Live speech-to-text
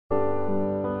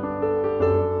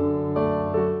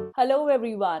Hello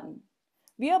everyone.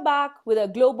 We are back with a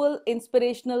Global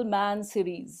Inspirational Man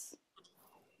series.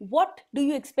 What do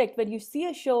you expect when you see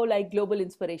a show like Global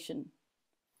Inspiration?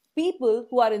 People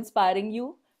who are inspiring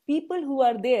you, people who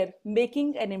are there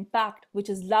making an impact which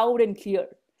is loud and clear.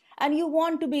 And you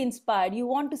want to be inspired, you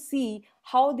want to see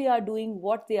how they are doing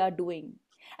what they are doing.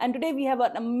 And today we have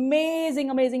an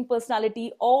amazing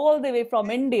personality all the way from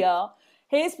India.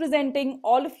 He is presenting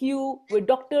all of you with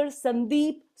Dr.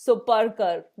 SANDIP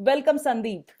SOPARRKAR. Welcome,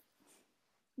 SANDIP.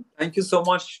 Thank you so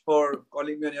much for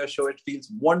calling me on your show. It feels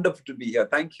wonderful to be here.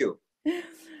 Thank you.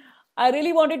 I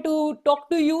really wanted to talk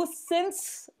to you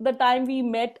since the time we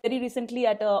met very recently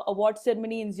at a award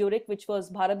ceremony in Zurich, which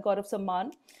was Bharat Gaurav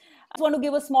Samman. I just want to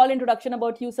give a small introduction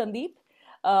about you, Sandeep.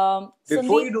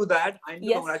 Before you do that, I need to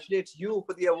Yes. congratulate you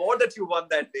for the award that you won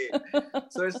that day.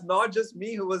 So it's not just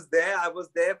me who was there. I was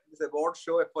there for this award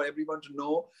show for everyone to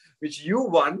know, which you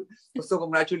won. So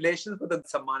congratulations for the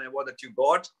Samman award that you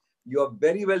got. You are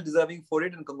very well deserving for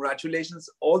it, and congratulations.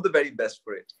 All the very best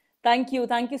for it. Thank you.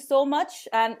 Thank you so much.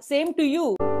 And same to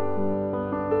you.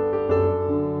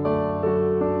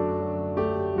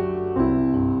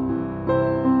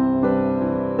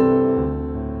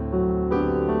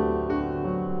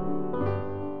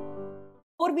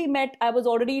 Before we met, I was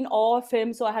already in awe of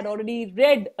him. So I had already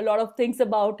read a lot of things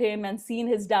about him and seen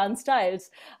his dance styles.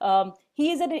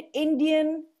 He is an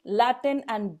Indian, Latin,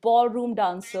 and ballroom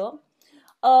dancer,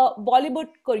 a Bollywood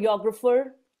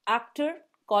choreographer, actor,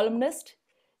 columnist,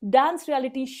 dance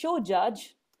reality show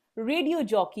judge, radio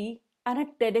jockey, and a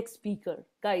TEDx speaker.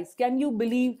 Guys, can you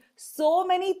believe so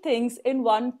many things in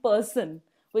one person?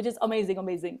 Which is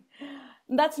amazing.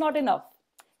 That's not enough.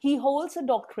 He holds a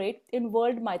doctorate in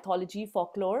World Mythology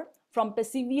Folklore from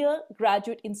Pacifica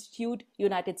Graduate Institute,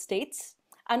 United States,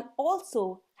 and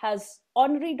also has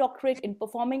Honorary Doctorate in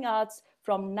Performing Arts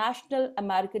from National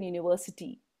American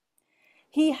University.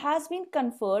 He has been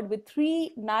conferred with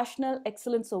 3 National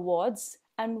Excellence Awards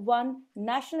and 1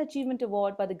 National Achievement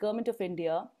Award by the Government of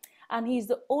India, and he is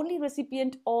the only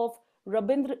recipient of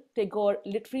Rabindranath Tagore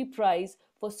Literary Prize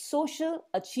for Social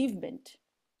Achievement.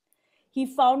 He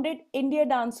founded India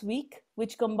Dance Week,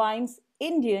 which combines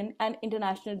Indian and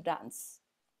international dance.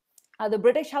 At the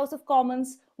British House of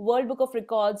Commons World Book of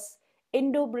Records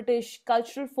Indo-British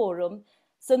Cultural Forum,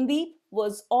 Sandeep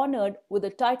was honored with the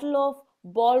title of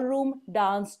Ballroom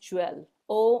Dance Jewel.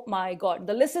 Oh my God,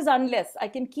 the list is endless. I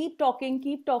can keep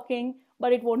talking,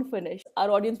 but it won't finish.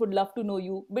 Our audience would love to know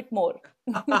you a bit more.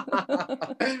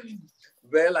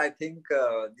 Well, I think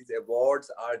these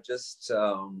awards are just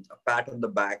a pat on the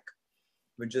back,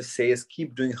 which just says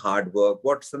keep doing hard work.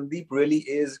 What Sandeep really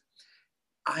is,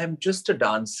 I am just a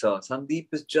dancer. Sandeep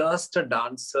is just a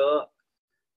dancer,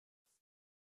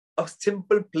 a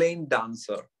simple, plain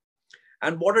dancer.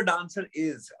 And what a dancer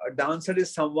is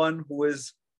someone who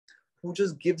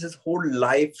just gives his whole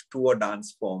life to a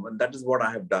dance form. And that is what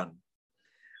I have done.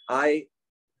 I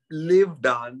live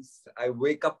dance. I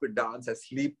wake up with dance. I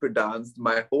sleep with dance.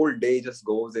 My whole day just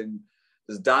goes in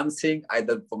just dancing,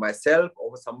 either for myself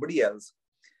or for somebody else,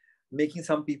 making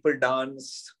some people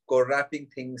dance,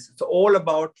 choreographing things. It's all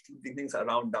about the things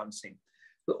around dancing.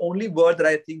 The only word that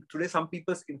I think today, some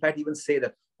people in fact even say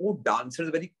that, oh, dancer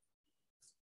is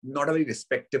not a very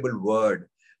respectable word.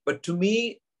 But to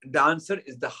me, dancer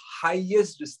is the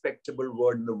highest respectable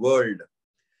word in the world,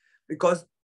 because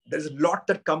there's a lot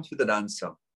that comes with a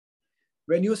dancer.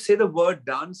 When you say the word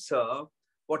dancer,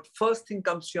 what first thing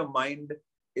comes to your mind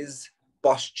is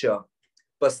posture,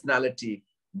 personality,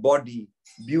 body,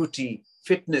 beauty,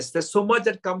 fitness. There's so much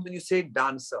that comes when you say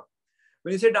dancer.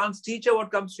 When you say dance teacher, what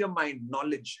comes to your mind?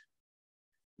 Knowledge,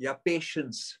 yeah,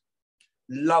 patience,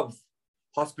 love,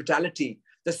 hospitality.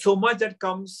 There's so much that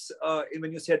comes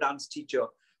when you say dance teacher.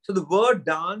 So the word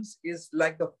dance is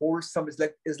like the wholesome, is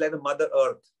like the Mother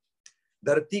Earth.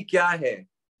 धरती क्या है?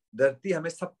 धरती हमें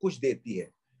सब कुछ देती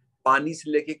है. पानी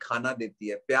से लेके खाना देती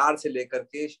है, प्यार से लेकर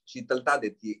के शीतलता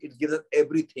देती है. It gives us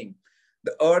everything.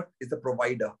 The earth is the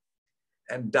provider,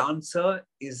 and dancer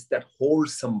is that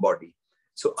wholesome body.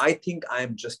 So I think I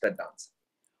am just a dancer.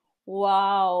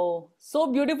 Wow,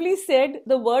 so beautifully said.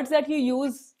 The words that you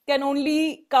use can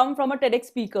only come from a TEDx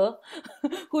speaker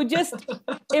who just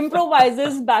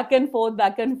improvises back and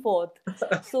forth.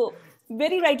 So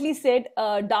very rightly said,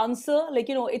 dancer, like,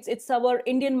 it's our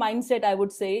Indian mindset, I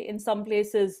would say. In some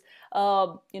places,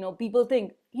 people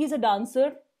think he's a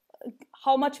dancer.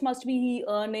 How much must be he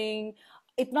earning?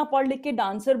 Itna पढ़ लिख के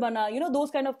dancer bana,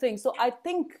 those kind of things. So I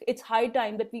think it's high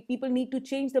time that people need to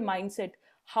change the mindset,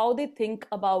 how they think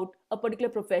about a particular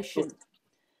profession.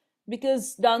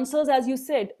 because dancers, as you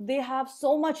said, they have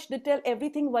so much, they tell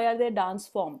everything via their dance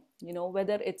form,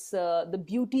 whether it's the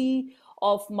beauty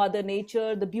of mother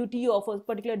nature, the beauty of a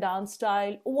particular dance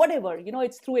style, whatever,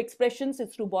 it's through expressions,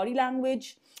 it's through body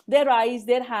language, their eyes,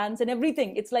 their hands, and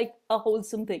everything. It's like a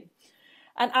wholesome thing.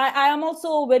 And I am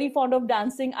also very fond of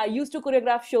dancing. I used to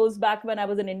choreograph shows back when I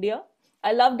was in India.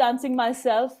 I love dancing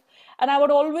myself, and I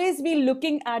would always be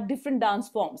looking at different dance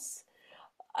forms.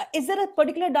 Is there a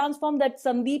particular dance form that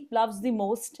Sandeep loves the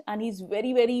most and he's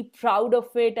very, very proud of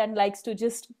it and likes to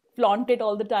just flaunt it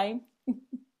all the time?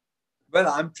 Well,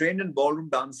 I'm trained in ballroom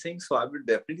dancing, so I will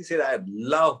definitely say that I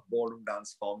love ballroom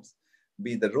dance forms,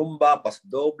 be the rumba, paso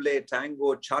doble,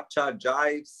 tango, cha-cha,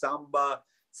 jive, samba,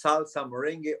 salsa,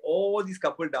 merengue, all these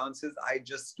couple dances. I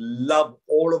just love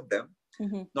all of them.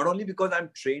 Mm-hmm. Not only because I'm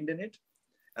trained in it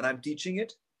and I'm teaching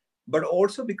it, but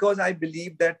also because I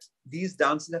believe that these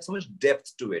dances have so much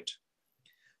depth to it.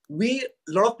 A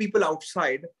lot of people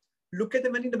outside look at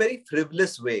them in a very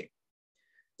frivolous way.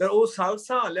 They're, oh,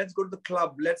 salsa, let's go to the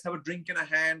club, let's have a drink in a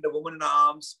hand, a woman in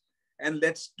arms, and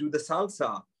let's do the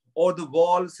salsa. Or the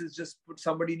waltz is just put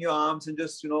somebody in your arms and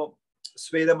just,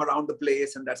 sway them around the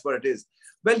place, and that's what it is.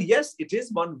 Well, yes, it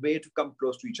is one way to come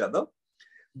close to each other,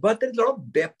 but there's a lot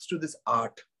of depth to this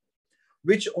art,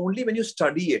 which only when you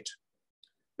study it,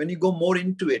 when you go more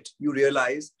into it, you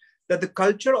realize that the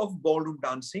culture of ballroom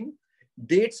dancing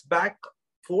dates back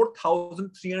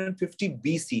 4350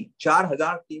 BC,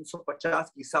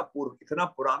 4350 ईसा पूर्व. इतना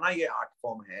पुराना ये art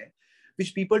form है,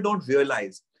 which people don't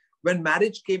realize. When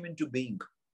marriage came into being,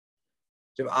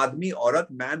 जब आदमी औरत,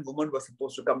 man, woman were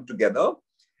supposed to come together,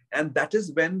 and that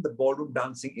is when the ballroom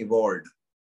dancing evolved.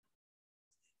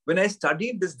 When I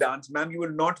studied this dance, ma'am, you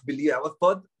will not believe.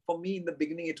 For me in the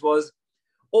beginning, it was,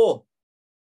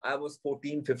 I was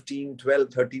 14, 15,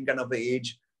 12, 13 kind of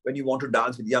age, when you want to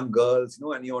dance with young girls,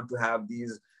 and you want to have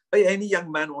these, any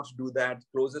young man wants to do that.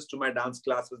 Closest to my dance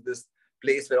class was this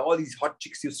place where all these hot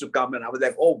chicks used to come, and I was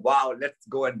like, oh, wow, let's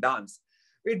go and dance.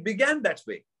 It began that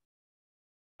way.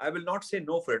 I will not say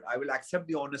no for it. I will accept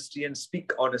the honesty and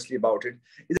speak honestly about it.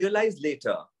 I realized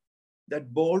later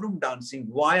that ballroom dancing,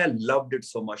 why I loved it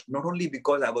so much, not only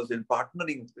because I was in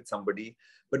partnering with somebody,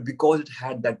 but because it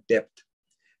had that depth.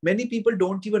 Many people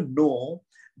don't even know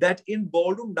that in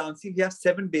ballroom dancing, we have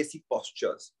 7 basic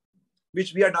postures,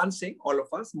 which we are dancing, all of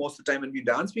us. Most of the time when we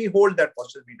dance, we hold that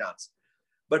posture, we dance.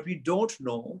 But we don't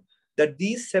know that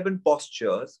these 7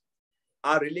 postures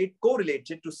are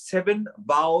correlated to 7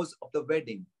 vows of the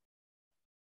wedding.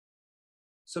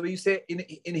 So when you say,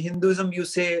 in Hinduism, you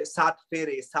say Sat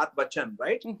Fere, Sat Vachan,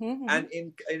 right? Mm-hmm, mm-hmm. And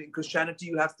in Christianity,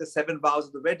 you have the 7 vows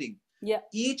of the wedding. Yeah.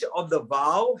 Each of the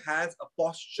vow has a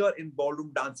posture in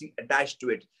ballroom dancing attached to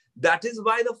it. That is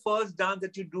why the first dance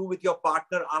that you do with your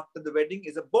partner after the wedding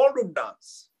is a ballroom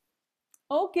dance.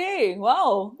 Okay,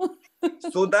 wow.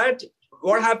 So that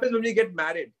what happens when we get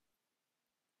married?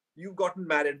 You've gotten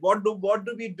married. What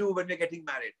do we do when we're getting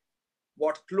married?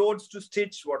 What clothes to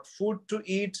stitch, what food to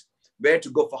eat, where to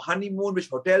go for honeymoon, which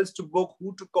hotels to book,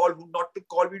 who to call, who not to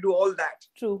call. We do all that.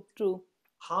 True, true.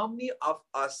 How many of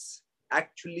us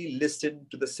actually listen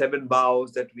to the 7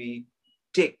 vows that we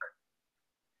take?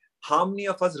 How many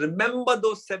of us remember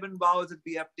those 7 vows that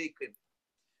we have taken?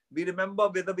 We remember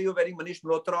whether we were wearing Manish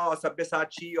Malhotra or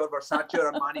Sabyasachi or Versace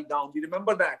or Armani gown. We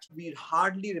remember that. We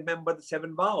hardly remember the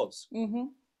 7 vows. Mm-hmm.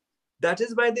 That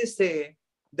is why they say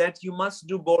that you must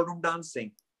do ballroom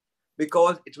dancing,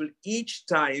 because it will each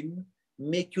time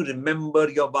make you remember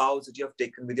your vows that you have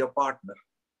taken with your partner.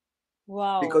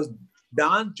 Wow. Because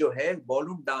dance जो है,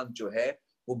 ballroom dance जो है,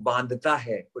 वो बांधता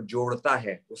है, वो जोड़ता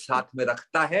है, वो साथ में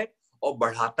रखता है और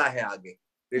बढ़ाता है आगे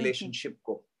relationship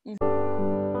को.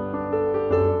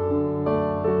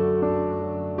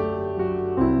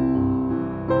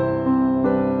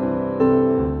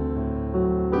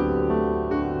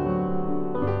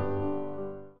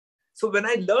 So when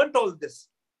I learned all this,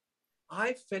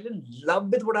 I fell in love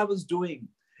with what I was doing.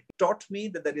 It taught me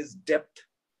that there is depth,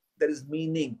 there is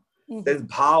meaning, there's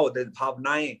bhav, there's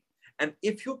bhavnae. And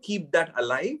if you keep that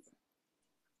alive,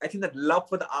 I think that love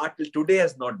for the art till today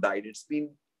has not died. It's been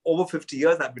over 50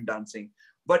 years I've been dancing,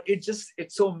 but it's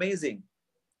so amazing.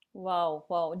 Wow,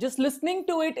 wow. Just listening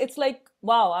to it, it's like,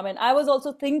 wow. I mean, I was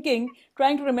also trying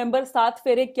to remember सात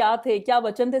फेरे क्या थे, क्या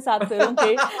वचन थे सात फेरों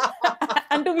के.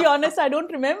 And to be honest, I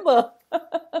don't remember.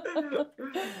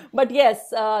 But yes,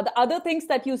 the other things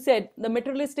that you said, the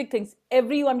materialistic things,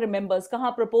 everyone remembers.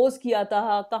 कहाँ propose किया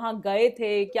था, कहाँ गए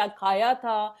थे, क्या खाया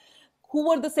था, who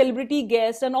were the celebrity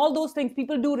guests, and all those things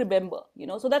people do remember,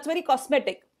 so that's very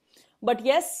cosmetic. But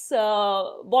yes,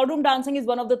 ballroom dancing is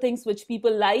one of the things which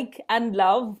people like and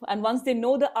love, and once they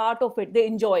know the art of it, they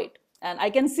enjoy it. And I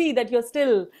can see that you're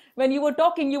still, when you were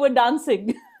talking, you were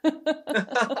dancing. I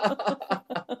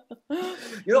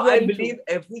Very believe true.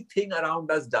 everything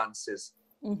around us dances.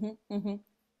 Hmm. Hmm.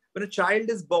 When a child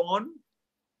is born,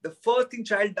 the first thing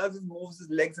child does is moves his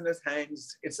legs and his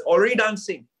hands. It's already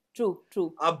dancing. True,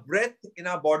 true. Our breath in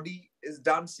our body is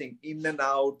dancing, in and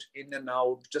out, in and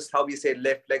out. Just how we say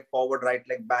left leg forward, right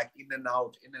leg back, in and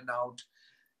out, in and out.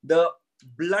 The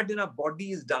blood in our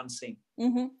body is dancing.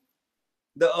 Hmm.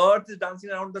 The earth is dancing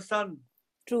around the sun.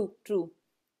 True, true.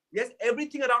 Yes,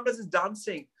 everything around us is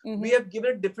dancing. Hmm. We have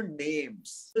given it different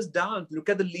names. Just dance. Look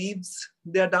at the leaves.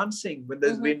 They are dancing when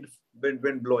there's Hmm.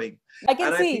 wind blowing. I can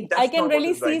And I think see, I that's can not what really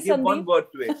is right. see, Give one Sandeep. word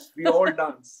to it. We all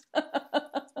dance.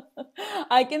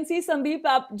 I can see Sandeep,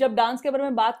 आप जब dance के बारे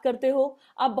में बात करते हो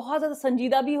आप बहुत ज्यादा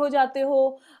संजीदा भी हो जाते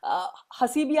हो,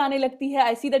 हंसी भी आने लगती है.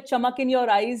 आई सी दैट चमक in your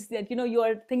eyes, that you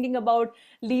are thinking about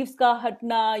leaves का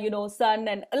हटना, सन,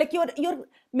 and like you are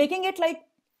making it like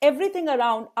everything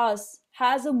around us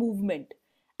has a movement,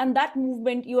 and that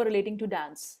movement you are relating to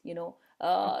dance.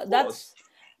 Of That's course.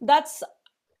 that's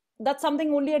that's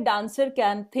something only a dancer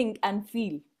can think and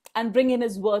feel and bring in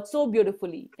his words so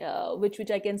beautifully,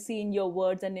 which I can see in your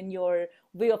words and in your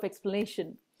way of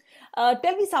explanation.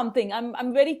 Tell me something.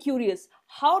 I'm very curious.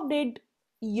 How did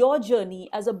your journey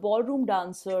as a ballroom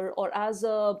dancer or as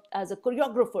a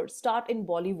choreographer start in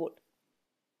Bollywood?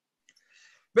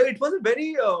 Well, it was a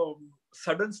very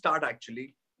sudden start,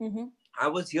 actually. Mm-hmm. I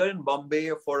was here in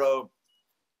Bombay for a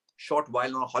short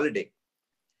while on a holiday.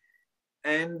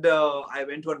 And I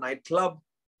went to a nightclub.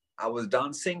 I was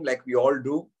dancing like we all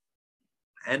do.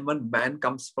 And one man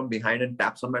comes from behind and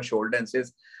taps on my shoulder and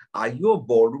says, "Are you a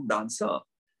ballroom dancer?"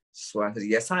 So I said,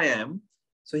 "Yes, I am."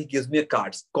 So he gives me a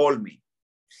card. "Call me."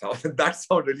 So that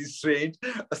sounds really strange.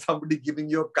 Somebody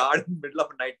giving you a card in the middle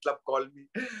of a nightclub, "Call me."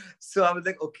 So I was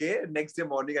like, okay. Next day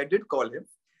morning, I did call him.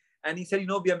 And he said,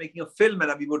 "We are making a film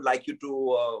and we would like you to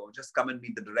just come and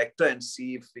meet the director and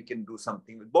see if we can do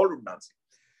something with ballroom dancing."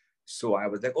 So I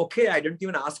was like, okay, I didn't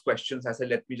even ask questions. I said,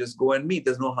 let me just go and meet.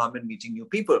 There's no harm in meeting new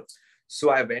people.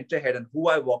 So I went ahead, and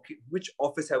which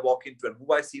office I walk into and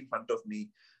who I see in front of me,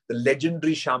 the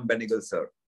legendary Shyam Benegal sir.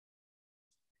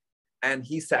 And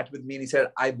he sat with me and he said,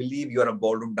 "I believe you're a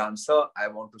ballroom dancer.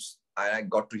 I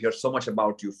got to hear so much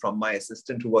about you from my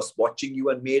assistant who was watching you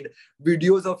and made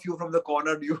videos of you from the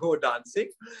corner you were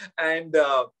dancing. And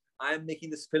I am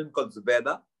making this film called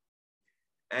Zubeda.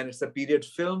 And it's a period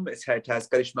film. It has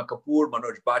Karishma Kapoor,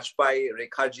 Manoj Bajpayee,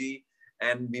 Rekha ji,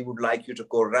 and we would like you to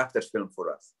choreograph that film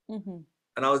for us." Mm-hmm.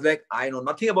 And I was like, I know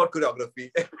nothing about choreography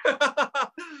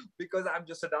because I'm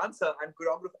just a dancer. And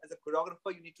as a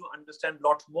choreographer, you need to understand a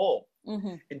lot more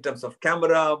in terms of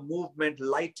camera, movement,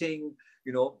 lighting.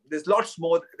 There's lots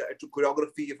more to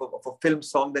choreography of a film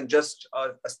song than just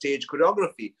a stage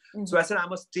choreography. Mm-hmm. So I said,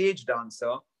 I'm a stage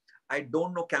dancer. I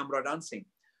don't know camera dancing.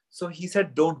 So he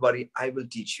said, "Don't worry, I will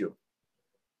teach you."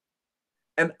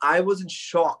 And I was in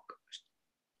shock.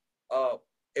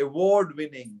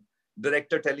 Award-winning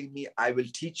director telling me, "I will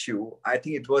teach you." I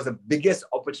think it was the biggest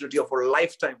opportunity of a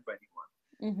lifetime for anyone.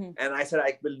 Mm-hmm. And I said,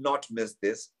 I will not miss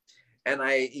this. And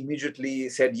I immediately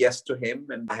said yes to him.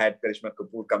 And I had Karishma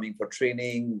Kapoor coming for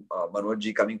training, Manoj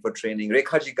ji coming for training,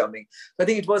 Rekha ji coming. So I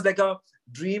think it was like a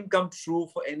dream come true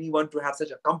for anyone to have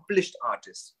such accomplished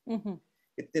artists. Mm-hmm.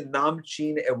 इतने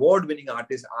नामचीन award winning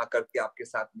artist आकर के आपके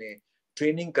साथ में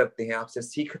training करते हैं, आपसे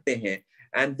सीखते हैं.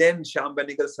 And then Shyam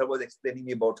Benegal sir was explaining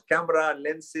me about camera,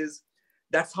 lenses.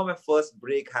 That's how my first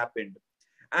break happened.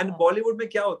 And Bollywood में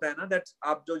क्या होता है ना, that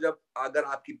आप जब अगर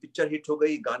आपकी पिक्चर हिट हो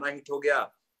गई, गाना हिट हो गया,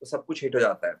 तो सब कुछ हिट हो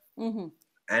जाता है. Mm-hmm.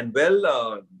 And well,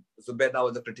 Zubeda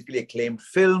was a critically acclaimed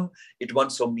film. It won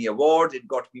so many awards. It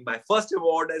got me my first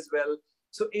award as well.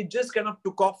 So it just kind of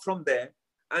took off from there.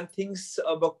 And things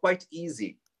were quite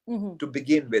easy to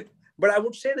begin with. But I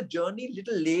would say the journey a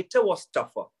little later was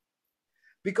tougher.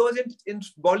 Because in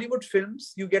Bollywood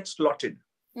films, you get slotted.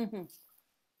 Mm-hmm.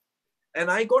 And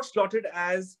I got slotted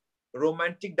as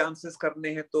romantic dances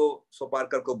karne hain to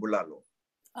Soparkar ko bula lo.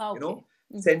 Okay.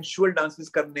 Sensual dances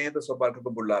karne hain to Soparkar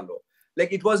ko bula lo.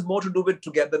 Like it was more to do with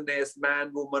togetherness,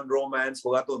 man, woman, romance,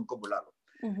 hoga to unko bula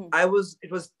lo. Mm-hmm.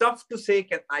 It was tough to say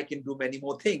I can do many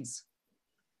more things.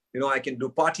 I can do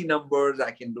party numbers,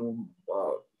 I can do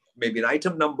maybe an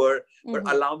item number, but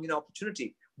allow me an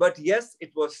opportunity. But yes,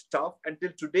 it was tough. Until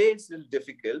today, it's still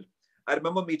difficult. I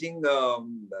remember meeting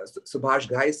Subhash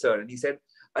Ghai sir, and he said,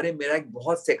 "Arey, mera ek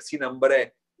bahut sexy number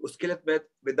hai. Uske liye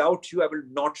without you, I will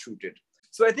not shoot it."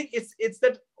 So I think it's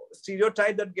that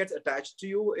stereotype that gets attached to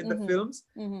you in the films.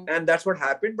 And that's what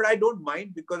happened. But I don't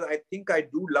mind because I think I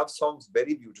do love songs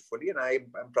very beautifully, and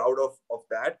I'm proud of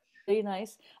that. Very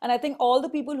nice. And I think all the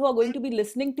people who are going to be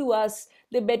listening to us,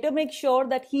 they better make sure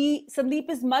that Sandeep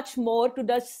is much more to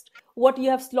just what you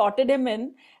have slotted him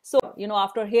in. So,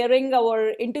 after hearing our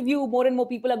interview, more and more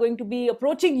people are going to be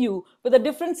approaching you with a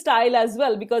different style as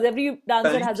well, because every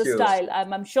dancer has Thank a you. style,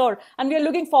 I'm sure. And we are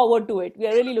looking forward to it. We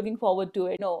are really looking forward to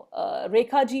it.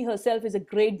 Rekha ji herself is a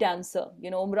great dancer.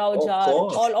 Umrao Of Jar,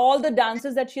 course. all the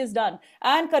dances that she has done,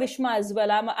 and Karishma as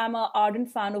well. I'm an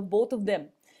ardent fan of both of them.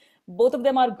 Both of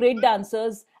them are great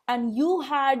dancers, and you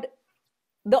had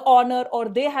the honor, or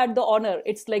they had the honor.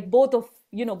 It's like both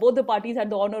the parties had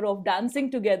the honor of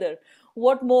dancing together.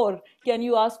 What more can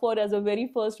you ask for as a very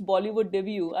first Bollywood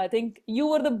debut? I think you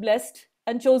were the blessed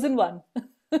and chosen one.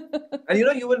 And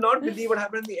you will not believe what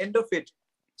happened at the end of it.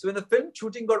 So when the film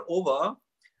shooting got over,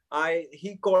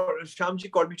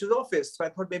 Shamji called me to the office. So I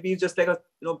thought maybe it's just like a,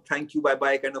 thank you, bye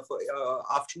bye kind of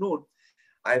afternoon.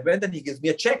 I went and he gives me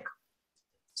a check.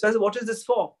 So I said, what is this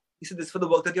for? He said, this is for the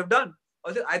work that you've done.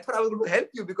 I thought I was going to help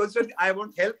you because I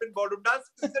want help in ballroom dance.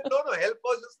 He said, no, help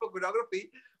was just for choreography,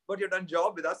 but you've done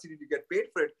job with us, you need to get paid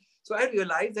for it. So I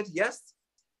realized that yes,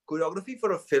 choreography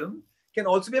for a film can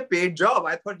also be a paid job.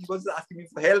 I thought he was asking me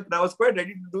for help and I was quite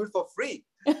ready to do it for free.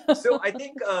 So I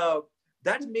think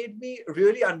that made me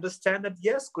really understand that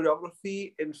yes,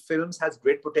 choreography in films has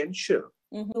great potential.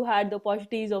 You had the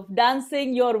opportunities of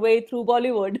dancing your way through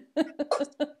Bollywood.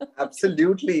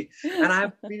 Absolutely.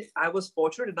 And I was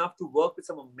fortunate enough to work with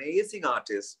some amazing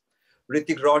artists.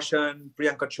 Hrithik Roshan,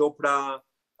 Priyanka Chopra,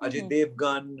 Ajay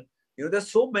Devgan.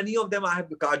 There's so many of them. I have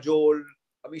Kajol,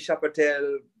 Amisha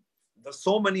Patel. There's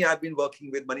so many I've been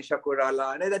working with, Manisha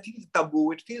Koirala. And I think it's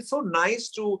taboo. It feels so nice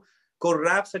to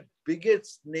choreograph such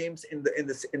biggest names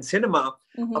in cinema.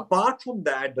 Apart from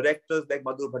that, directors like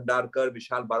Madhur Bhandarkar,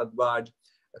 Vishal Bharadwaj,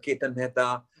 Ketan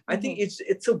Mehta. I think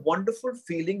it's a wonderful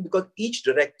feeling because each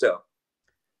director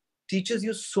teaches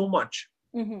you so much.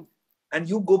 And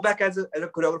you go back as a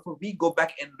choreographer, we go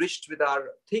back enriched with our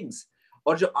things.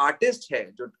 और जो artist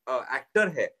है, जो actor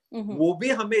है, वो भी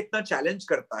हमें इतना challenge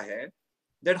करता है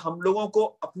that हम लोगों को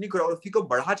अपनी choreography को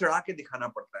बढ़ा चढ़ा के दिखाना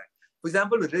पड़ता है. For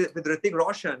example, with Hrithik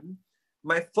Roshan,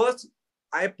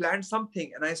 I planned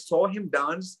something and I saw him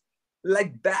dance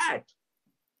like that.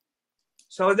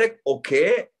 So I was like,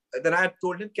 okay. Then I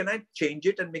told him, can I change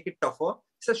it and make it tougher?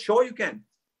 He said, sure, you can.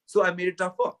 So I made it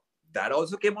tougher. That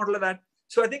also came out like that.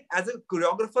 So I think as a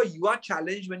choreographer, you are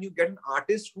challenged when you get an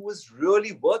artist who is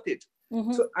really worth it.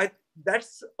 So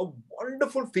that's a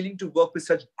wonderful feeling to work with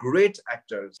such great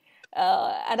actors.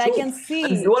 And I can see.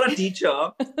 And you are a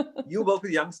teacher. You work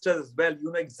with youngsters as well.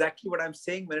 You know exactly what I'm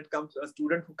saying when it comes to a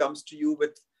student who comes to you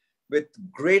with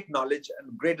great knowledge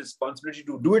and great responsibility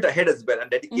to do it ahead as well and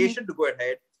dedication to go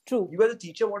ahead. True. You as a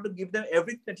teacher want to give them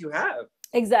everything that you have.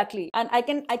 Exactly. And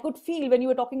I could feel when you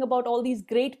were talking about all these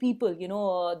great people,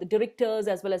 the directors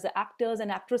as well as the actors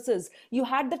and actresses, you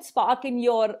had that spark in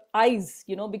your eyes,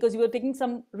 because you were taking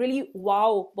some really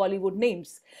wow Bollywood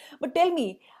names. But tell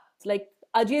me, it's like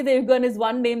Ajay Devgan is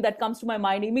one name that comes to my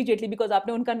mind immediately because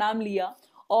aapne unka naam liya.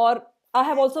 Or I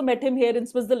have also met him here in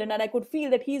Switzerland and I could feel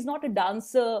that he's not a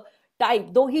dancer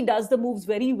type, though he does the moves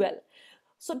very well.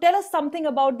 So tell us something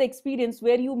about the experience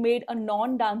where you made a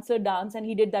non-dancer dance and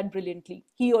he did that brilliantly,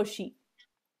 he or she.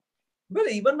 Well,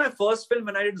 even my first film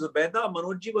when I did Zubeda,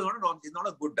 Manojji is not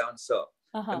a good dancer.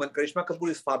 And Karishma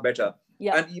Kapoor is far better.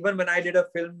 Yeah. And even when I did a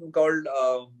film called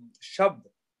Shabd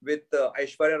with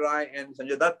Aishwarya Rai and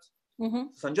Sanjay Dutt,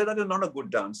 Sanjay Dutt is not a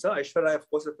good dancer. Aishwarya Rai, of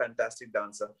course, is a fantastic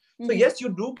dancer. So yes, you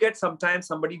do get sometimes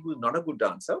somebody who's not a good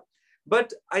dancer.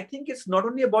 But I think it's not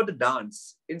only about the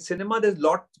dance. In cinema, there's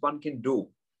lots one can do.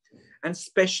 And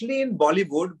especially in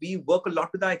Bollywood, we work a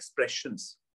lot with our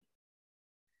expressions.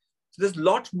 So there's a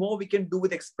lot more we can do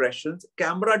with expressions.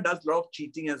 Camera does a lot of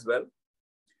cheating as well.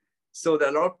 So there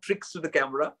are a lot of tricks to the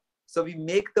camera. So we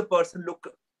make the person look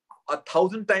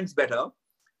 1,000 times better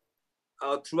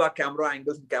through our camera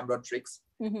angles and camera tricks.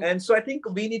 And so I think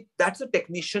that's a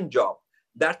technician job.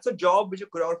 That's a job which a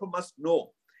choreographer must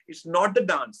know. It's not the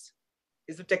dance.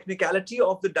 It's the technicality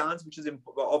of the dance, which is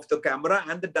of the camera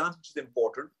and the dance, which is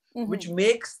important, which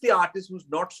makes the artist who's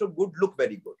not so good look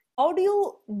very good. How do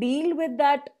you deal with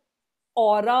that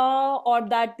aura or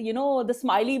that, the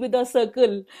smiley with a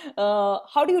circle?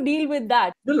 How do you deal with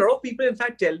that? A lot of people, in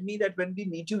fact, tell me that when we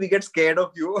meet you, we get scared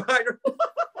of you. I don't know.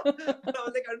 And I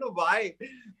was like, I don't know why.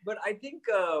 But I think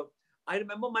I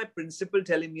remember my principal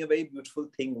telling me a very beautiful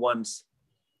thing once.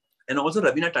 And also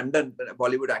Ravina Tandon,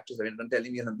 Bollywood actress,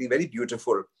 telling me something very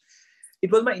beautiful.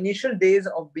 It was my initial days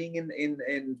of being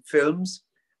in films.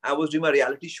 I was doing one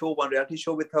reality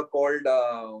show with her called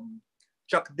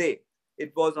Chak De.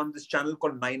 It was on this channel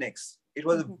called 9X. It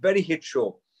was a very hit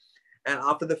show. And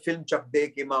after the film Chak De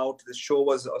came out, the show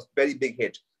was a very big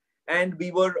hit. And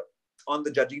we were on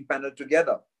the judging panel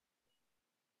together.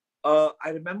 I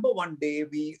remember one day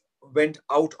we went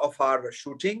out of our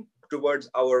shooting towards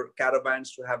our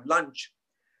caravans to have lunch.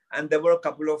 And there were a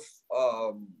couple of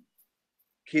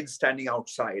kids standing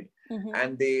outside. Mm-hmm.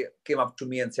 And they came up to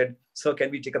me and said, "Sir,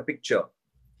 can we take a picture?"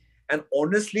 And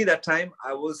honestly, that time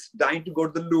I was dying to go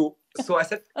to the loo. So I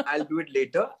said, "I'll do it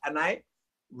later." And I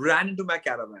ran into my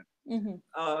caravan. Mm-hmm.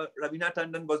 Ravina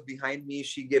Tandon was behind me.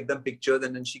 She gave them pictures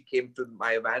and then she came to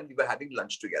my van. We were having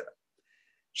lunch together.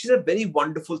 She said a very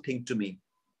wonderful thing to me.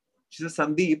 She said,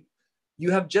 "Sandeep,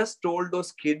 you have just told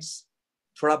those kids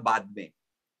thoda baad mein,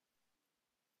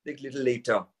 like little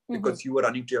later, because you were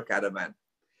running to your caravan.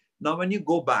 Now, when you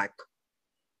go back,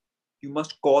 you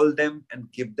must call them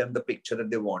and give them the picture that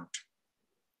they want.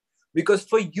 Because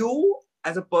for you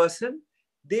as a person,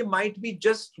 they might be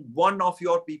just one of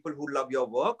your people who love your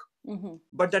work,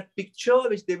 but that picture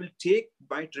which they will take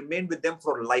might remain with them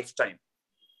for a lifetime."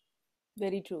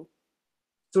 Very true.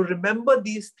 So remember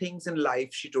these things in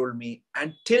life, she told me.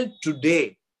 And till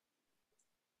today,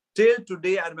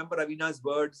 I remember Ravina's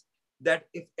words that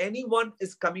if anyone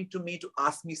is coming to me to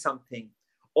ask me something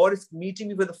or is meeting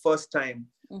me for the first time,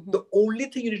 the only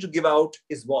thing you need to give out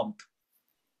is warmth.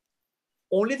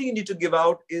 Only thing you need to give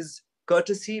out is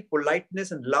courtesy,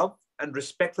 politeness, and love and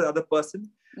respect for the other person.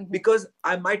 Because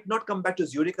I might not come back to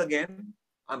Zurich again.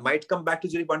 I might come back to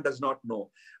Zurich, one does not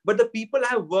know. But the people I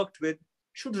have worked with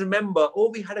should remember, oh,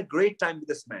 we had a great time with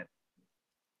this man.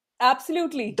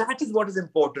 Absolutely. That is what is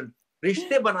important.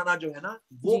 रिश्ते बनाना जो है ना,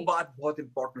 वो बात बहुत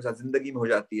important है, जिंदगी में हो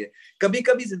जाती है. कभी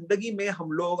कभी जिंदगी में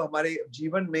हम लोग, हमारे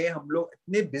जीवन में हम लोग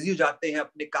इतने बिजी हो जाते हैं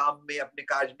अपने काम में, अपने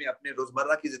काज में, अपने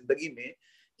रोजमर्रा की जिंदगी में,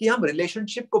 कि हम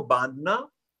रिलेशनशिप को बांधना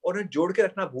और उन्हें जोड़ के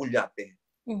रखना भूल जाते हैं.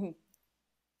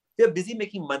 We are busy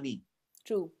making money.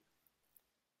 True.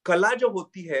 कला जो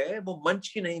होती है वो मंच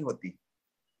की नहीं होती.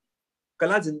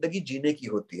 कला जिंदगी जीने की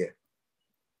होती है.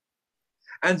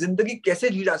 And जिंदगी कैसे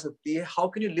जी जा सकती है? How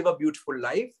can you live a beautiful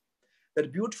life?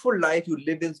 That beautiful life you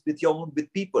live is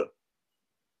with people,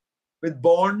 with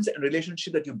bonds and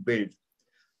relationships that you build.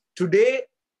 Today,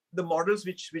 the models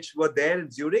which were there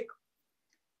in Zurich,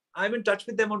 I'm in touch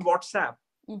with them on WhatsApp.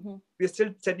 We're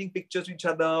still sending pictures to each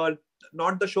other,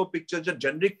 not the show pictures, just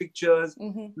generic pictures.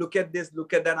 Look at this,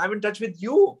 look at that. I'm in touch with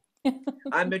you.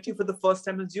 I met you for the first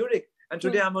time in Zurich, and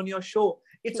today I'm on your show.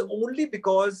 It's only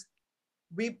because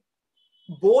we,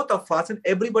 both of us and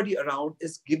everybody around,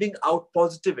 is giving out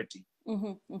positivity.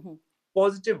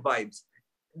 Positive vibes.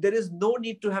 There is no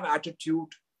need to have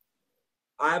attitude.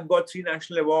 I have got 3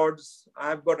 national awards. I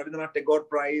have got Rabindranath Tagore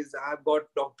Prize. I have got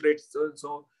doctorates.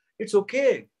 So it's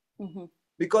okay.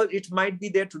 Because it might be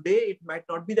there today. It might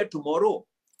not be there tomorrow.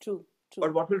 True.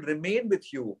 But what will remain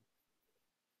with you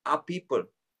are people,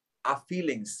 our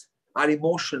feelings, our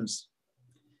emotions.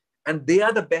 And they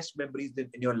are the best memories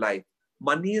in your life.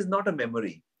 Money is not a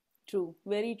memory. True.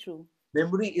 Very true.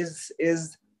 Memory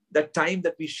is the time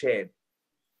that we shared,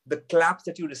 the claps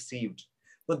that you received.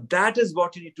 So that is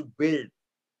what you need to build.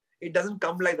 It doesn't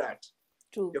come like that.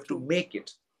 True. You have to make it.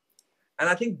 And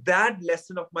I think that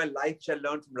lesson of my life, which I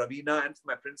learned from Ravina and from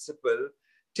my principal,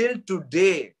 till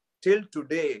today,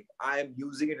 I am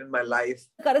using it in my life.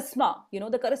 Charisma,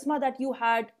 the charisma that you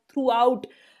had throughout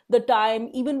the time,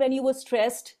 even when you were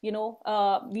stressed,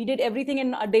 we did everything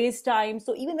in a day's time.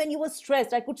 So even when you were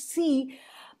stressed, I could see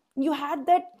you had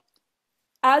that.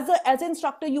 As an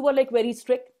instructor, you were like very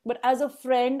strict, but as a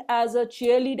friend, as a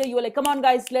cheerleader, you were like, come on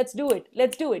guys, let's do it.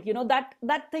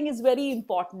 That thing is very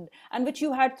important, and which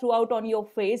you had throughout on your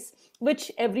face,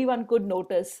 which everyone could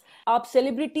notice. Aap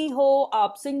celebrity ho,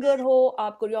 aap singer ho,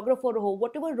 aap choreographer ho,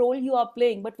 whatever role you are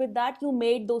playing, but with that you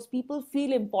made those people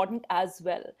feel important as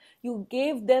well. You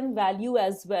gave them value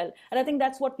as well, and I think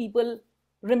that's what people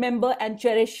remember and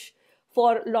cherish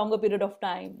for longer period of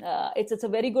time. It's a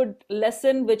very good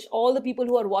lesson which all the people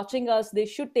who are watching us, they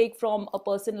should take from a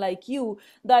person like you,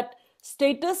 that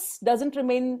status doesn't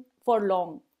remain for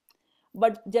long.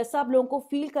 But जैसा आप लोगों को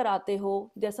feel कराते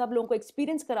हो, जैसा आप लोगों को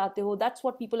एक्सपीरियंस कराते हो, that's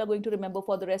what people are going to remember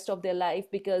for the rest of their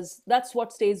life, because that's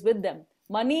what stays with them.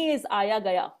 Money is आया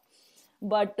गया,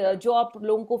 but जो आप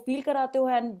लोगों को फील कराते हो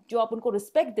and जो आप उनको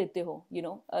रिस्पेक्ट देते हो,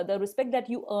 the respect that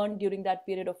you earned during that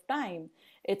period of time,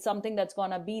 it's something that's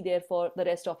gonna be there for the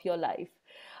rest of your life.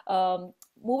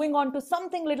 Moving on to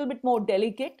something a little bit more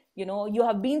delicate, you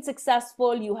have been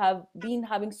successful, you have been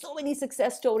having so many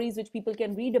success stories which people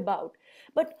can read about,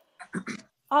 but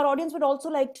our audience would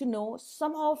also like to know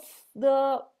some of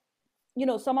the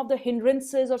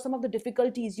hindrances or some of the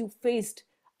difficulties you faced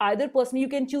either personally, you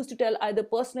can choose to tell either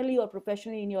personally or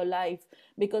professionally in your life,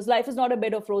 because life is not a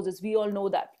bed of roses. We all know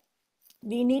that.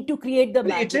 We need to create the It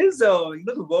magic. is,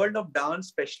 the world of dance,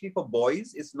 especially for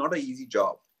boys, it's not an easy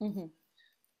job. Mm-hmm.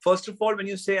 First of all, when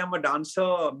you say I'm a dancer,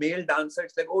 a male dancer,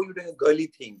 it's like, oh, you're doing a girly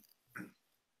thing.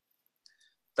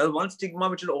 That's one stigma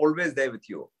which is always there with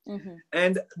you. Mm-hmm.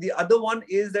 And the other one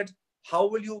is that how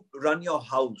will you run your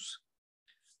house?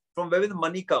 From where will the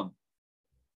money come?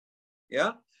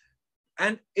 Yeah.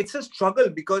 And it's a struggle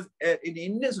because in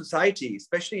Indian society,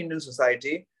 especially Indian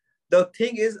society, the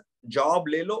thing is, job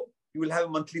le lo, you will have a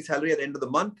monthly salary at the end of the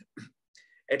month.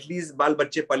 At least baal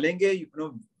bacche palenge,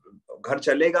 ghar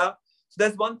chalega. So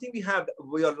that's one thing we have.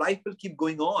 Your life will keep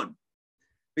going on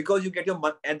because you get your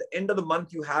month at the end of the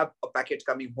month, you have a package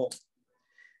coming home.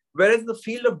 Whereas in the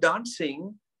field of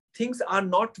dancing, things are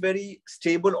not very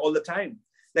stable all the time.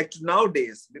 Like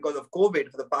nowadays, because of COVID,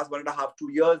 for the past 1.5,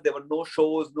 2 years, there were no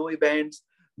shows, no events,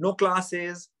 no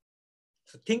classes.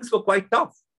 So things were quite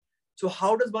tough. So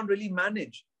how does one really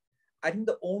manage? I think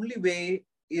the only way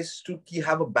is to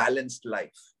have a balanced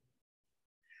life.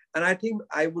 And I think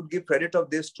I would give credit of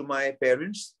this to my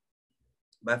parents,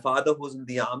 my father who was in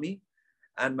the army,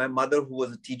 and my mother who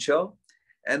was a teacher.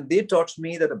 And they taught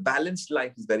me that a balanced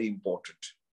life is very important.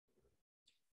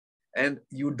 And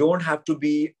you don't have to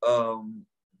be,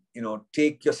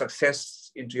 take your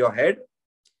success into your head.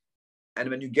 And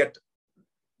when you get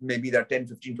maybe that 10,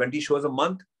 15, 20 shows a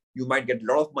month, you might get a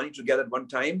lot of money together at one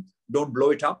time. Don't blow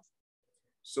it up.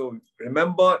 So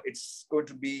remember, it's going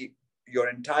to be your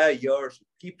entire year.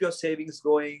 Keep your savings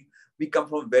going. We come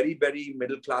from a very, very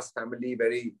middle-class family.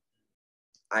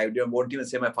 I won't even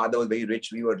say my father was very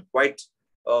rich. We were quite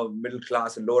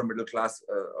middle-class and lower middle-class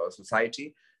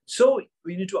society. So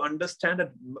we need to understand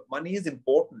that money is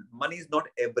important. Money is not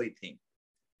everything.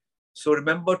 So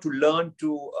remember to learn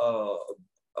to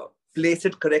place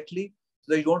it correctly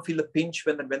so that you don't feel the pinch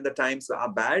when the times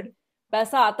are bad.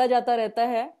 पैसा आता जाता रहता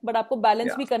है, but आपको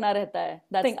balance भी करना रहता है.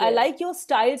 That thing. I like your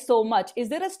style so much. Is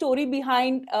there a story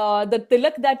behind the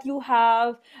tilak that you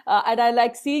have? And I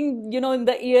like seeing, in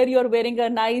the ear you're wearing a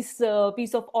nice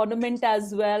piece of ornament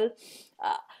as well.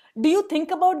 Do you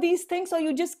think about these things, or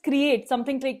you just create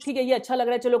something like, ठीक है ये अच्छा लग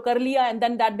रहा है चलो कर लिया, and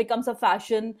then that becomes a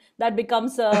fashion, that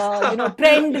becomes a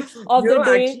trend of the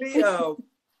day? Actually,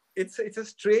 it's a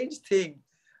strange thing.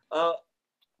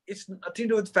 It's nothing to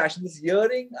do with fashion. This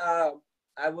earring,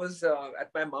 I was at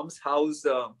my mom's house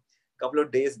a couple of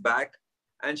days back,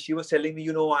 and she was telling me,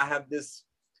 I have this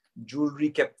jewelry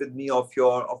kept with me of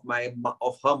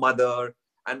her mother,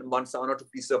 and one or two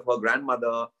pieces of her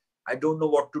grandmother. I don't know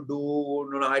what to do.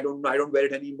 No, I don't wear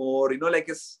it anymore. Like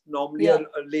it's normally a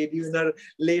lady in her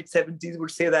late 70s would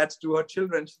say that to her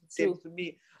children. She would say to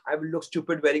me, I will look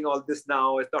stupid wearing all this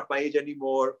now. It's not my age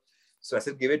anymore. So I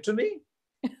said, give it to me.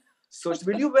 So she said,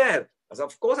 will you wear? I said,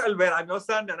 of course I'll wear. I'm your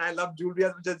son and I love jewelry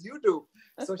as much as you do.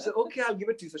 So she said, okay, I'll give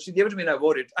it to you. So she gave it to me and I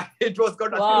wore it. It was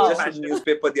got just a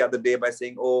newspaper the other day by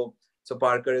saying, oh,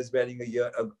 Soparkar is wearing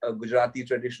a Gujarati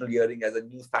traditional earring as a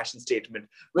new fashion statement.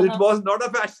 Well, it was not a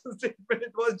fashion statement.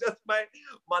 It was just my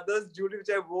mother's jewelry,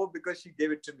 which I wore because she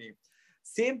gave it to me.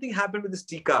 Same thing happened with this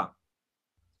tika.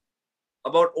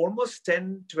 About almost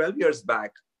 10, 12 years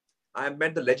back, I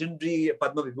met the legendary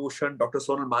Padma Vibhushan, Dr.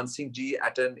 Sonal Mansingh ji,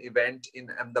 at an event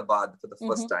in Ahmedabad for the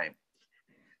first time.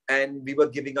 And she was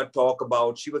giving a talk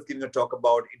about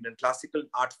Indian classical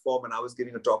art form, and I was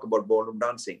giving a talk about ballroom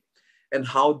dancing and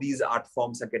how these art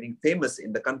forms are getting famous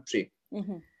in the country.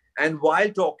 And while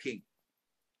talking,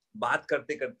 baat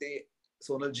karte karte,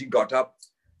 Sonal ji got up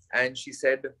and she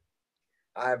said,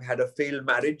 I've had a failed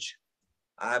marriage.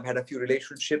 I've had a few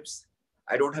relationships.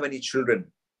 I don't have any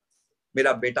children.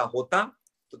 Mera beta hota,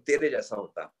 to tere jaisa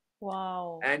hota.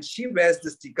 Wow. And she wears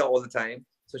this tika all the time.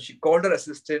 So she called her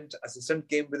assistant. Assistant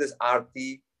came with his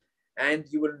aarti. And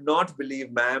you will not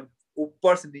believe, ma'am,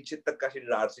 upar se niche tak ka she did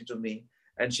aarti to me.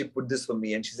 And she put this for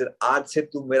me. And she said, aaj se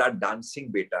tu mera dancing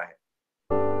beta hai.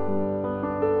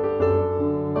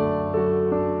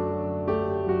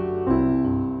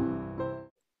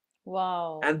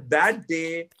 Wow. And that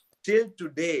day, till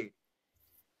today,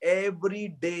 every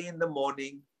day in the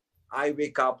morning, I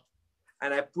wake up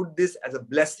and I put this as a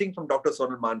blessing from Dr.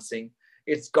 Sonal Mansingh.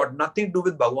 It's got nothing to do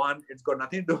with Bhagwan. It's got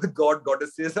nothing to do with God,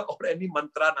 goddesses, or any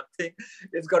mantra, nothing.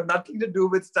 It's got nothing to do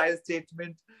with style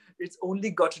statement. It's only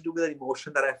got to do with the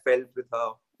emotion that I felt with her.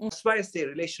 That's why I say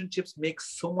relationships make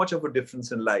so much of a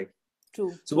difference in life.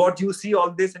 True. So what you see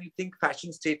all this and you think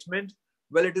fashion statement,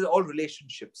 well, it is all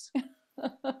relationships.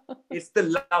 It's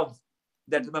the love.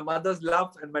 That's my mother's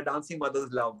love and my dancing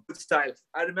mother's love. Good style.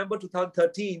 I remember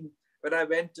 2013 when I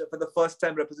went for the first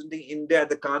time representing India at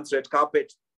the Cannes red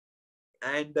carpet.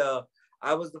 And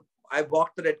I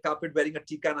walked the red carpet wearing a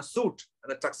tikka and a suit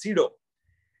and a tuxedo.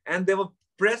 And there were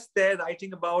press there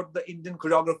writing about the Indian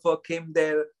choreographer came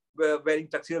there wearing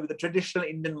tuxedo with the traditional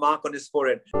Indian mark on his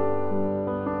forehead.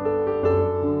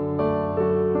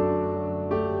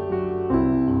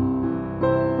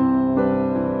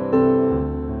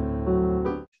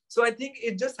 So I think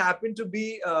it just happened to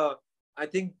be, I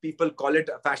think people call it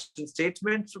a fashion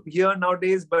statement here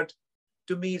nowadays, but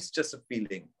to me, it's just a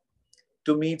feeling.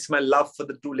 To me, it's my love for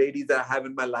the two ladies that I have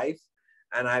in my life.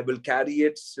 And I will carry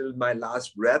it till my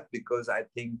last breath because I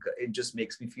think it just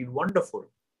makes me feel wonderful.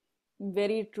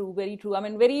 Very true, very true. I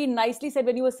mean, very nicely said.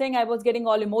 When you were saying, I was getting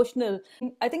all emotional.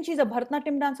 I think she's a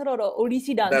Bharatanatyam dancer or a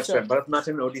Odissi dancer. That's right, Bharatanatyam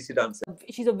and Odissi dancer.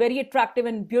 She's a very attractive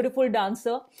and beautiful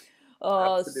dancer.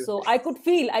 So I could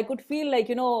feel like,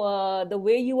 the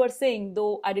way you were saying,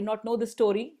 though I did not know the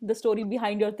story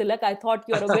behind your tilak. I thought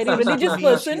you're a very religious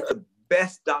person. She's the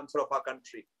best dancer of our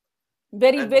country.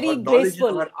 Very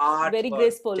graceful. Her art, very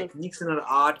graceful. Techniques in her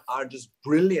art are just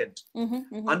brilliant,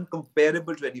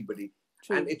 uncomparable to anybody.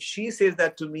 True. And if she says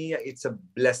that to me, it's a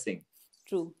blessing.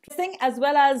 True. As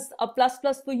well as a plus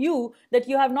for you that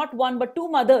you have not one but two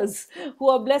mothers who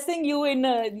are blessing you in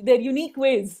their unique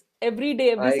ways every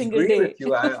day, every single day. I agree with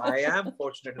you. I am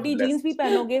fortunate. Fati jeans bhi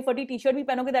pehnoge, fati t-shirt bhi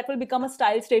pehnoge, that will become a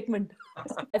style statement.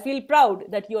 I feel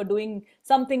proud that you are doing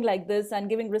something like this and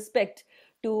giving respect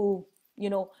to,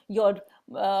 your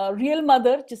real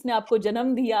mother जिसने आपको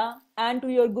जन्म दिया, and to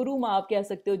your guru माँ आप कह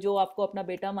सकते हो जो आपको अपना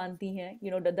बेटा मानती हैं,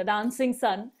 the dancing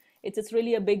son. It's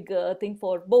really a big thing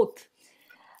for both.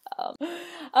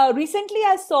 Recently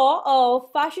I saw a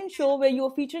fashion show where you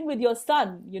were featuring with your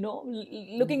son,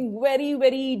 looking very,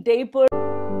 very dapper.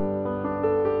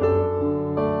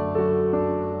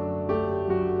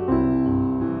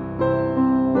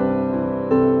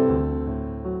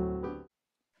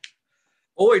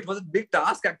 Oh, it was a big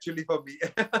task actually for me.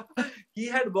 He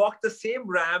had walked the same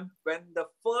ramp when the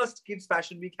first Kids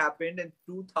Fashion Week happened in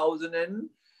 2011.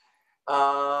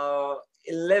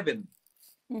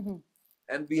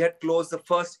 And we had closed the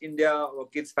first India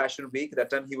Kids Fashion Week. That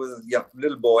time he was a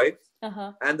little boy.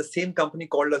 And the same company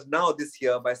called us now this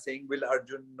year by saying, will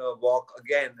Arjun walk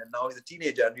again? And now he's a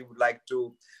teenager and we would like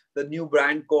to. The new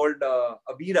brand called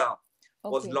Abira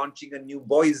was launching a new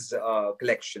boys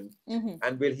collection.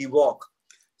 And will he walk?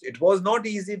 It was not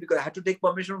easy because I had to take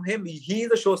permission from him. He is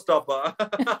the showstopper.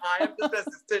 I am just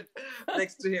assistant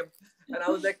next to him. And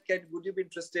I was like, Ken, would you be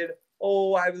interested?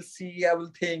 Oh, I will see, I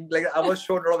will think. Like, I was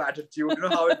shown a lot of attitude. You know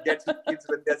how it gets with kids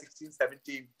when they're 16,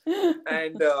 17.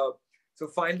 And so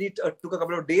finally, it took a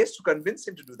couple of days to convince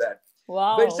him to do that.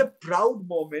 Wow. But it's a proud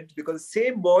moment because the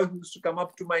same boy who used to come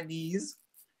up to my knees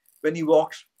when he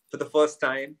walked for the first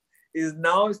time is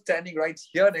now standing right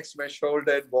here next to my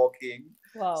shoulder and walking.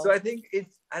 Wow. So I think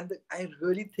I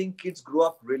really think kids grow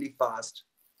up really fast.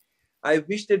 I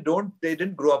wish they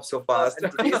didn't grow up so fast.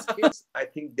 And today's kids, I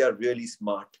think they're really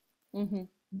smart.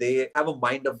 They have a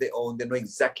mind of their own. They know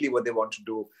exactly what they want to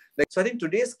do. So I think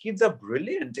today's kids are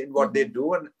brilliant in what they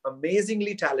do and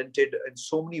amazingly talented in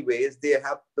so many ways. They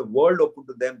have the world open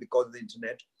to them because of the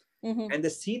internet. And they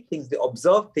see things, they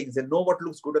observe things, they know what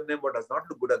looks good on them, what does not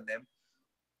look good on them.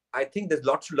 I think there's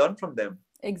lots to learn from them.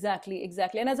 Exactly.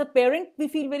 And as a parent, we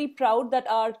feel very proud that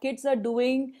our kids are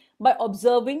doing by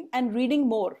observing and reading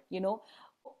more,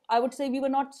 I would say we were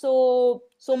not so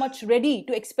much ready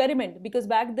to experiment because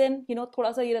back then,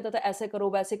 thoda sa ye rehta tha, aise karo,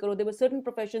 waise karo. There were certain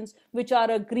professions which are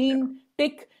a green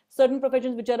tick, certain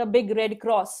professions which are a big red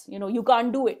cross, you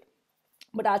can't do it.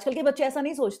 But aajkal ke bacche aisa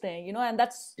nahi sochte hain, and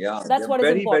that's what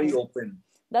is important. Very open.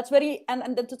 That's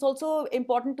and it's also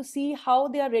important to see how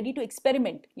they are ready to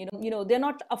experiment. They're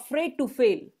not afraid to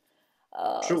fail.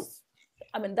 True.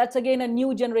 I mean, that's again a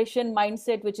new generation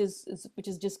mindset, which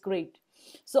is just great.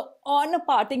 So on a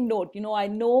parting note, I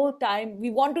know we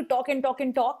want to talk and talk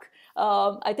and talk.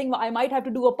 I think I might have to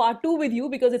do a part 2 with you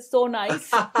because it's so nice.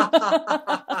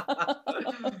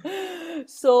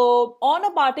 So on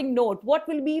a parting note, what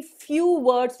will be few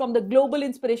words from the global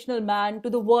inspirational man to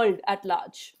the world at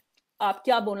large? आप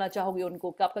क्या बोलना चाहोगे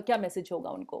उनको? आपका क्या message होगा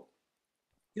उनको?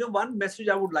 One message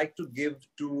I would like to give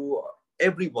to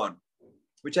everyone,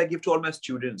 which I give to all my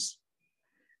students,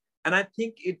 and I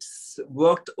think it's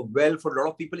worked well for a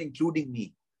lot of people, including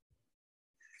me.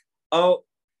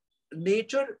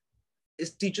 Nature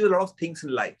teaches a lot of things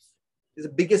in life. It's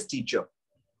the biggest teacher.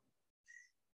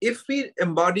 If we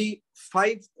embody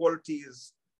 5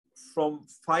 qualities from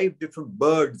 5 different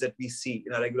birds that we see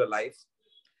in our regular life,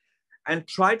 and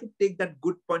try to take that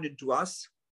good point into us,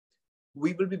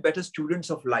 we will be better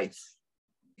students of life.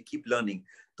 We keep learning.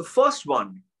 The first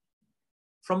one,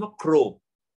 from a crow.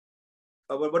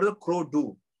 what does a crow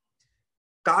do?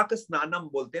 काक स्नानम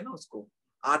बोलते हैं ना उसको,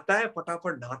 आता है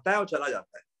फटाफट नहाता है और चला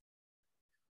जाता है.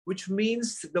 Which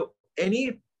means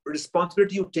any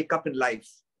responsibility you take up in life,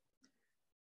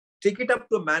 take it up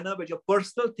to a manner where your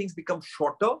personal things become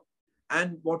shorter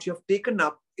and what you have taken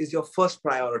up is your first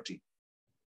priority.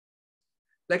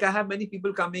 Like I have many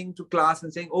people coming to class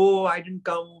and saying, oh, I didn't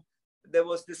come, there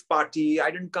was this party, I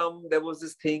didn't come, there was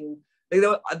this thing. Like there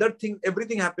were other things,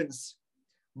 everything happens.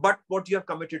 But what you have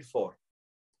committed for.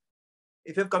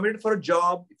 If you have committed for a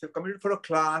job, if you have committed for a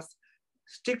class,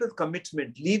 stick with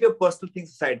commitment. Leave your personal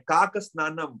things aside. Kakas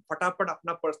nanam, फटाफट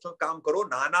अपना personal काम करो.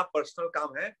 नहाना personal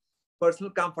काम है.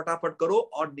 Personal काम फटाफट करो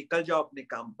और निकल जाओ अपने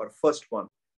काम पर. First one.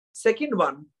 Second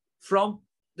one, from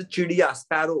the चिड़िया,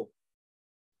 sparrow.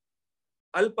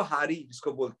 अल्पहारी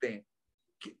जिसको बोलते हैं.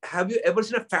 Have you ever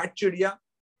seen a fat चिड़िया?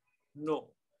 No.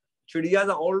 Chidiyas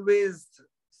are always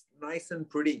nice and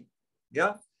pretty.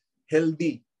 Yeah.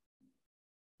 Healthy.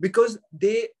 Because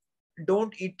they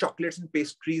don't eat chocolates and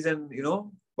pastries and,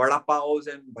 vada paos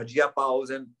and bhajia paos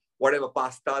and whatever,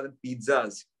 pastas and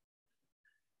pizzas.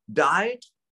 Diet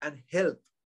and health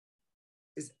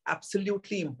is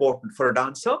absolutely important for a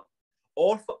dancer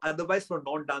or for otherwise for a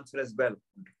non-dancer as well.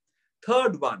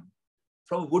 Third one,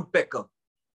 from woodpecker.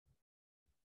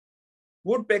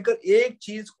 Woodpecker एक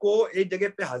चीज को एक जगह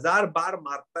पे 1000 बार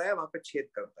मारता है, वहां पे छेद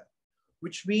करता है.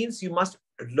 Which means you must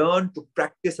learn to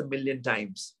practice a million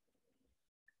times.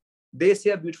 They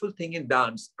say a beautiful thing in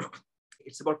dance.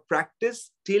 It's about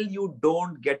practice till you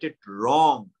don't get it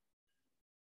wrong.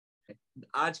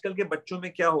 आजकल के बच्चों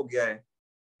में क्या हो गया है?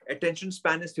 Attention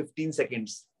span is 15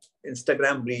 seconds.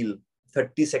 Instagram reel,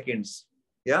 30 seconds.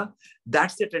 Yeah,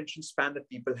 that's the attention span that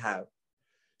people have.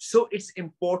 So it's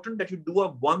important that you do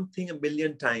one thing a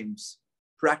million times.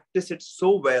 Practice it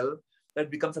so well that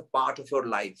it becomes a part of your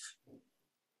life.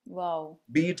 Wow.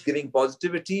 Be it giving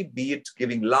positivity, be it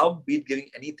giving love, be it giving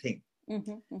anything.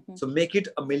 So make it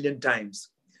a million times.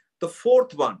 The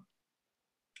fourth one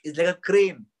is like a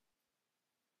crane.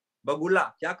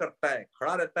 Bagula, क्या करता है?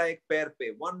 खड़ा रहता है एक पैर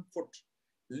पे, 1 foot,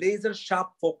 laser sharp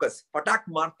focus, पटाक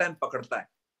मारता है, पकड़ता है.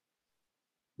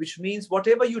 Which means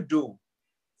whatever you do,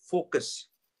 focus.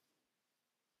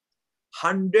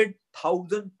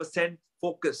 100,000%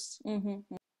 focus.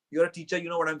 You're a teacher, you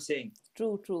know what I'm saying.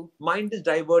 True, true. Mind is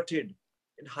diverted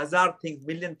in 1000 things,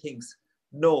 million things.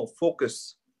 No,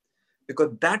 focus.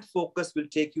 Because that focus will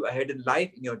take you ahead in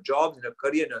life, in your jobs, in your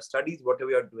career, in your studies,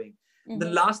 whatever you're doing. The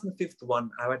last and the fifth one,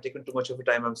 I haven't taken too much of your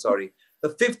time, I'm sorry. The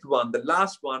fifth one, the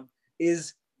last one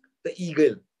is the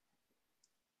eagle.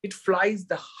 It flies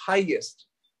the highest,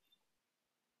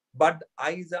 but the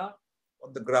eyes are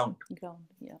on the ground.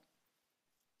 Yeah.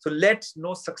 So let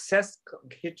no success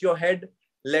hit your head.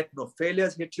 Let no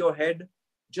failures hit your head.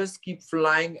 Just keep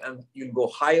flying and you'll go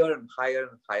higher and higher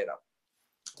and higher up.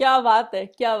 क्या बात है,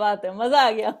 क्या बात है, मजा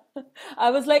आ गया. I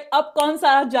was like, अब कौन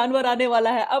सा जानवर आने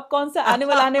वाला है, अब कौन सा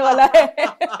एनिमल आने वाला है.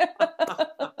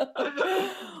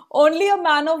 Only a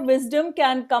man of wisdom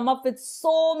can come up with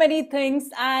so many things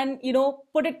and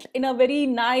put it in a very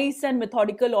nice and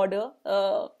methodical order.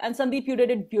 And Sandeep, you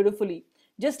did it beautifully.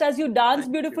 Just as you dance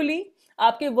beautifully,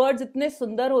 आपके words इतने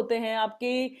सुंदर होते हैं,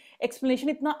 आपके explanation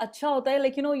इतना अच्छा होता है,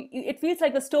 it feels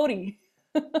like a story.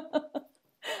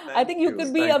 I think you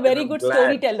could be a very good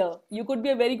storyteller. You could be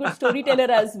a very good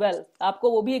storyteller as well. आपको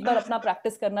वो भी एक बार अपना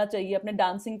practice करना चाहिए अपने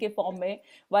dancing के form में.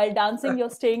 While dancing, you're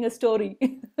staying a story.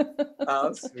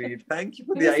 Oh, sweet. Thank you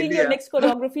for the idea. Your next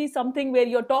choreography, something where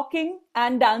you're talking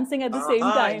and dancing at the same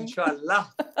time. Inshallah.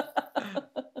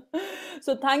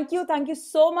 So thank you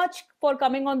so much for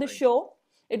coming on the show.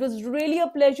 It was really a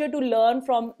pleasure to learn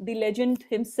from the legend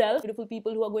himself. Beautiful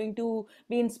people who are going to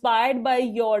be inspired by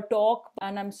your talk.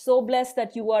 And I'm so blessed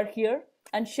that you are here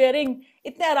and sharing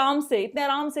इतने आराम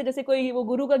से जैसे कोई वो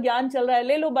गुरु का ज्ञान चल रहा है,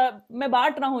 ले लो, मैं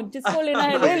बांट रहा हूँ, जिसको लेना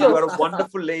है ले लो. You are a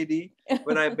wonderful lady.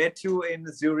 When I met you in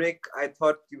Zurich, I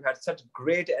thought you had such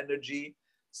great energy,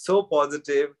 so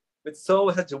positive, with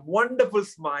such a wonderful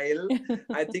smile.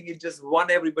 I think it just won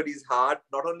everybody's heart,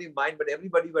 not only mine, but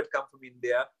everybody who had come from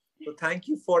India. So thank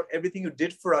you for everything you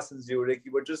did for us in Zurich.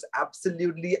 You were just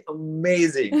absolutely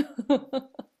amazing.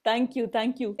 Thank you.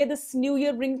 This new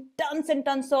year bring tons and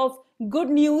tons of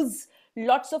good news,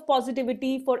 lots of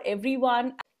positivity for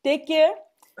everyone. Take care,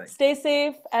 stay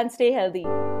safe and stay healthy.